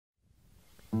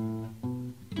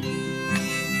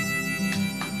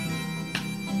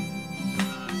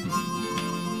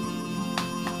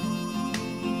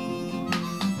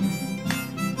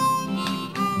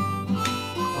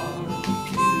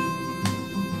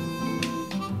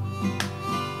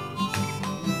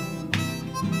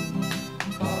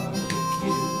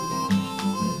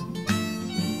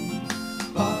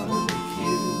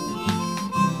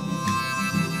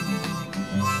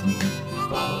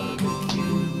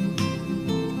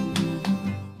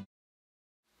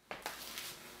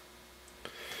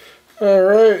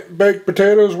Alright, baked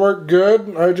potatoes work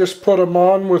good. I just put them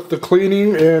on with the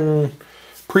cleaning and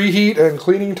preheat and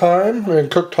cleaning time and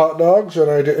cooked hot dogs,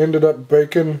 and I ended up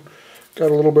baking.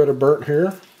 Got a little bit of burnt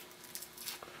here,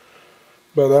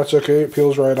 but that's okay, it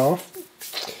peels right off.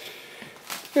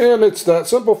 And it's that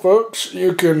simple, folks.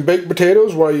 You can bake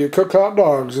potatoes while you cook hot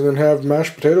dogs and then have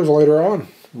mashed potatoes later on.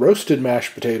 Roasted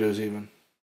mashed potatoes even.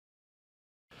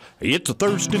 It's a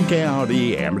Thurston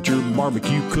County Amateur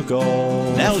Barbecue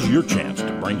Cook-Off. Now's your chance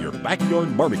to bring your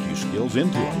backyard barbecue skills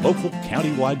into a local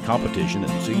county-wide competition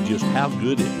and see just how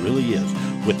good it really is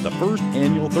with the first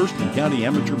annual Thurston County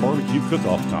Amateur Barbecue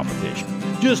Cook-Off competition.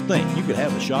 Just think, you could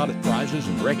have a shot at prizes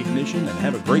and recognition and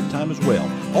have a great time as well.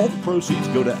 All the proceeds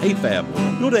go to AFAB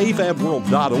World. Go to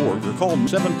afabworld.org or call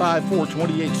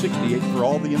 754-2868 for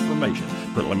all the information.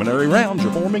 Preliminary rounds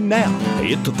are forming now.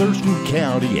 It's the Thurston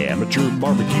County Amateur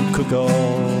Barbecue Cook-Off.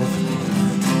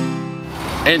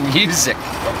 And music.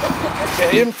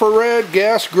 Infrared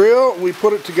gas grill. We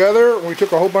put it together. We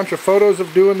took a whole bunch of photos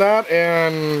of doing that,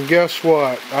 and guess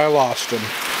what? I lost them.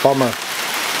 Bummer.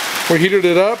 We heated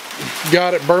it up,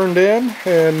 got it burned in,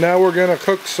 and now we're going to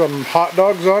cook some hot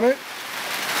dogs on it.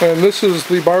 And this is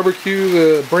the barbecue,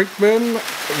 the Brinkman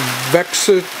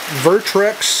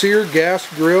Vertrex Sear Gas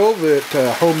Grill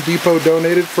that Home Depot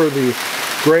donated for the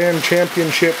Grand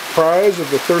Championship prize of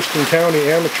the Thurston County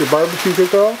Amateur Barbecue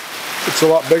Cook-Off. It's a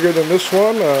lot bigger than this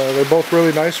one. They're both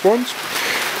really nice ones.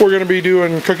 We're going to be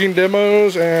doing cooking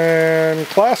demos and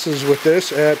classes with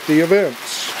this at the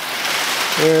events.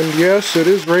 And yes, it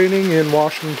is raining in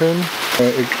Washington.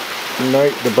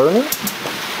 Ignite the burner.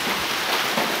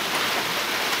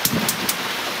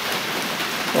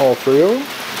 All three of them.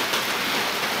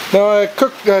 Now I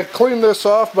cleaned this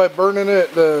off by burning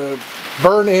it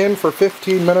burn in for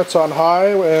 15 minutes on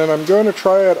high, and I'm going to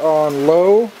try it on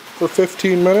low for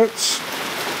 15 minutes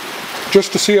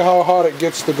just to see how hot it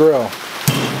gets the grill.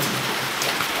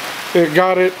 It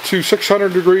got it to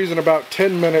 600 degrees in about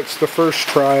 10 minutes the first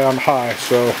try on high,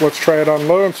 so let's try it on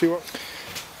low and see what...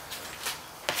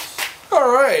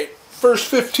 Alright, first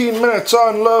 15 minutes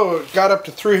on low, it got up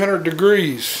to 300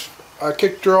 degrees. I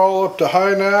kicked her all up to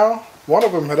high now. One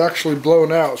of them had actually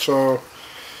blown out, so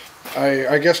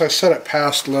I guess I set it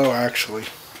past low actually.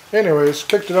 Anyways,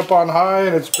 kicked it up on high,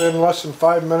 and it's been less than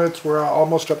 5 minutes. We're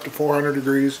almost up to 400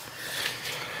 degrees.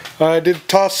 I did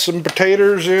toss some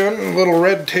potatoes in, little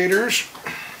red taters.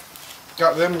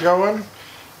 Got them going.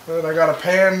 Then I got a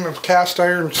pan of cast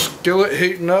iron skillet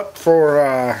heating up for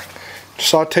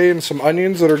sauteing some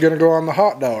onions that are going to go on the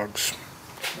hot dogs.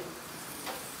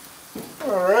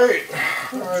 Alright,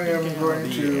 I am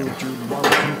going to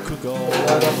light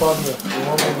up on the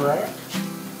warming rack.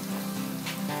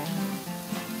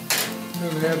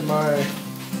 And add my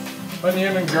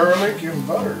onion and garlic and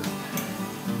butter.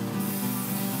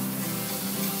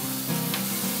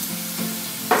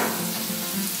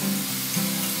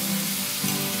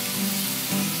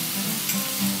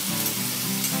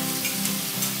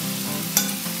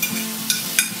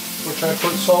 Which I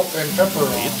put salt and pepper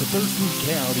on. It's the Thurston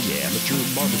County Amateur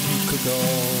Barbecue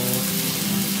Cook-Off.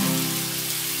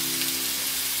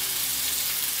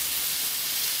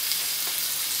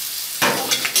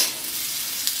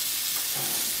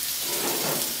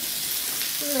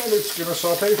 And it's going to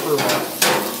saute for a while.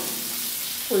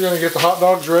 We're going to get the hot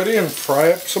dogs ready and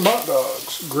fry up some hot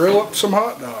dogs. Grill up some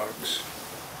hot dogs.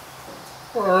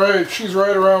 Alright, she's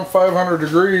right around 500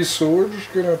 degrees, so we're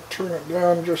just going to turn it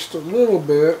down just a little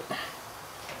bit.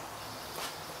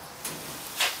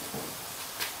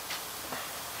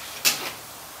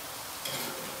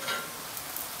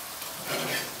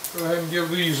 Go ahead and give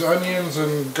these onions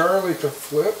and garlic a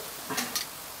flip.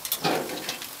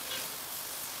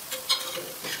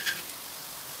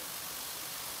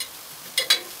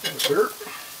 Insert.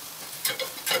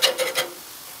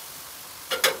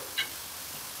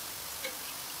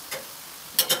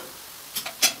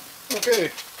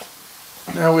 Okay,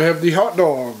 now we have the hot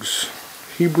dogs,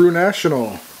 Hebrew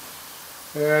National,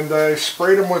 and I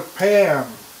sprayed them with Pam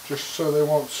just so they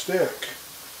won't stick.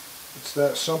 It's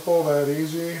that simple, that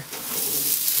easy.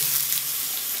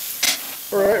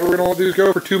 Alright, we're going to let these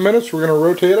go for 2 minutes. We're going to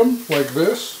rotate them like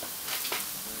this.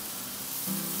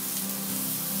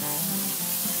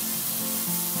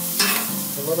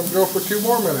 And let them go for 2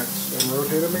 more minutes and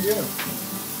rotate them again.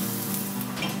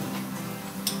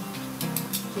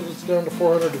 It's down to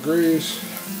 400 degrees.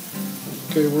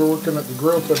 Okay, we're working at the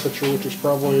grill temperature, which is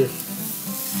probably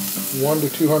 100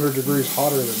 to 200 degrees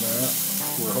hotter than that.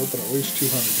 We're hoping at least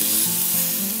 200 degrees.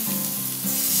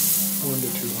 1 to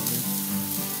 200.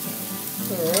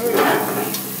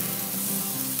 Alright.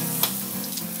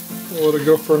 We'll let it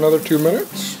go for another 2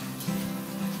 minutes.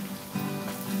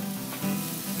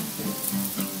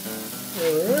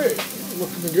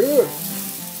 looking good.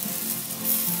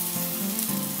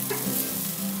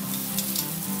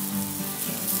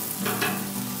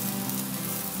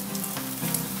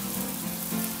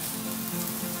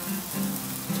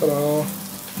 Ta-da.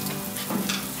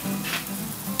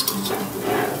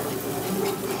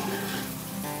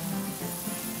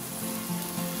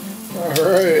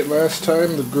 Alright, last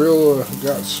time the grill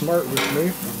got smart with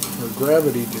me, or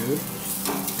gravity did.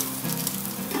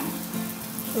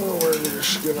 So we're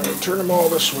just going to turn them all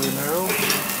this way now.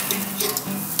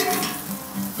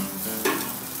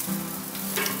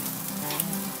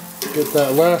 Get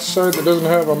that last side that doesn't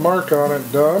have a mark on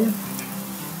it done.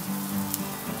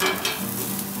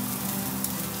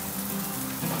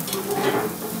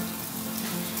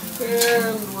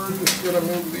 And we're just going to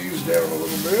move these down a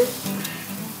little bit.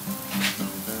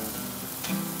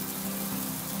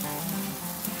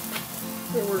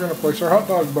 And we're going to place our hot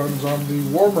dog buns on the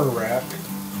warmer rack.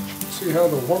 See how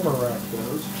the warmer rack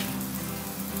does.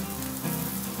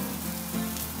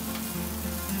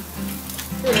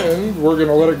 And we're going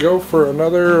to let it go for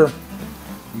another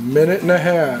minute and a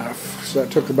half. So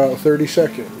that took about 30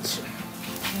 seconds.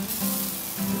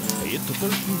 It's the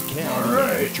Thurston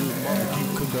Catering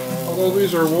barbecue cook-off. Although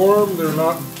these are warm,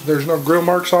 there's no grill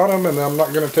marks on them, and I'm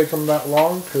not going to take them that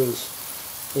long because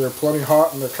they're plenty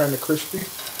hot and they're kind of crispy.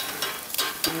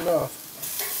 Enough.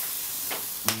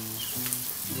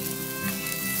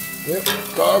 Yep,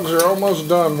 dogs are almost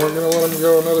done. We're going to let them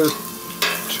go another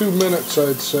 2 minutes,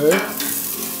 I'd say.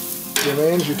 Give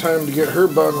Angie time to get her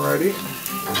bun ready.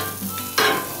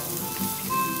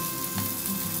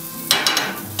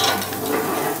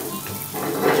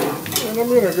 And I'm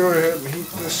going to go ahead and heat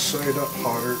this side up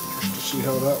hotter just to see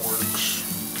how that works.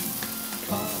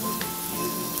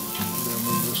 Then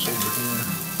move this over here.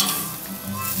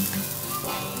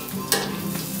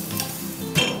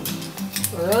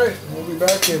 Alright, we'll be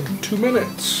back in 2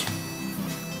 minutes.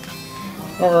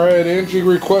 Alright, Angie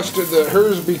requested that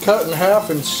hers be cut in half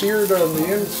and seared on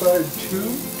the inside too.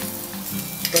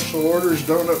 Special orders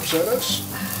don't upset us.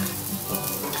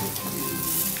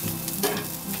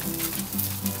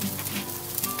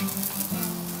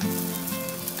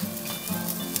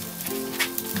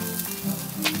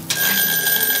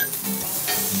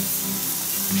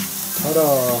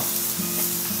 Ta-da!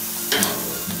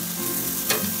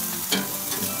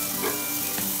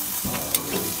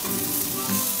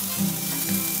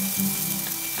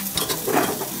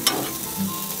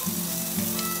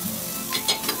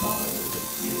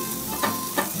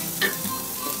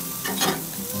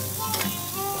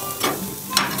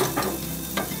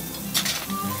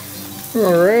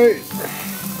 All right.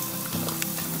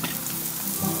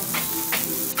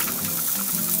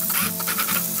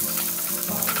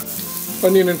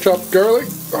 Onion and chopped garlic,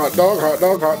 hot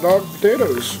dog,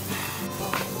 potatoes.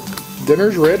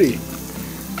 Dinner's ready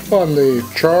on the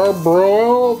Char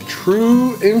Broil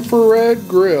True Infrared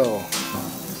Grill.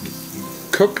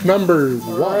 Cook number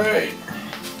 1. All right.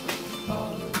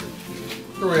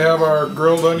 Here we have our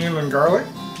grilled onion and garlic,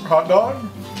 hot dog,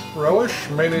 relish,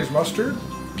 mayonnaise, mustard.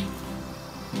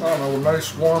 I don't know, a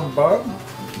nice warm bun.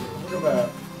 Look at that.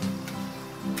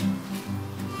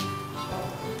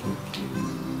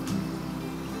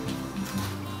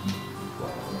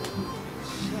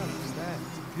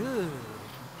 That's good.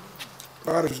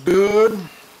 That is good.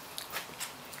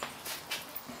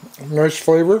 Nice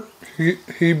flavor.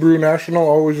 Hebrew National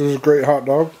always is a great hot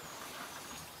dog.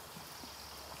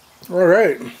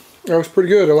 Alright, that was pretty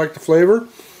good. I like the flavor.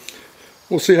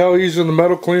 We'll see how easy the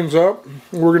metal cleans up.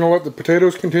 We're going to let the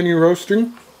potatoes continue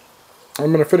roasting.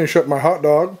 I'm going to finish up my hot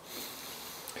dog.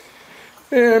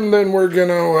 And then we're going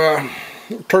to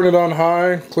turn it on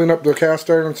high, clean up the cast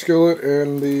iron skillet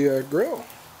and the grill.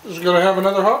 Just going to have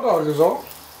another hot dog is all.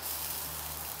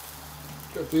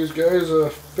 Got these guys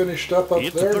finished up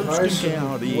It's there, the nice Thurston and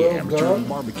County well amateur done.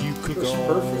 barbecue That's cook-off.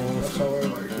 perfect. That's how I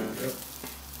like it. Yep.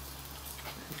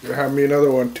 Gonna have me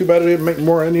another one. Too bad I didn't make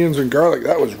more onions and garlic.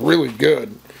 That was really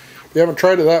good. If you haven't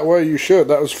tried it that way, you should.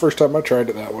 That was the first time I tried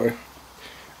it that way.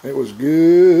 It was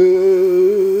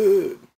good.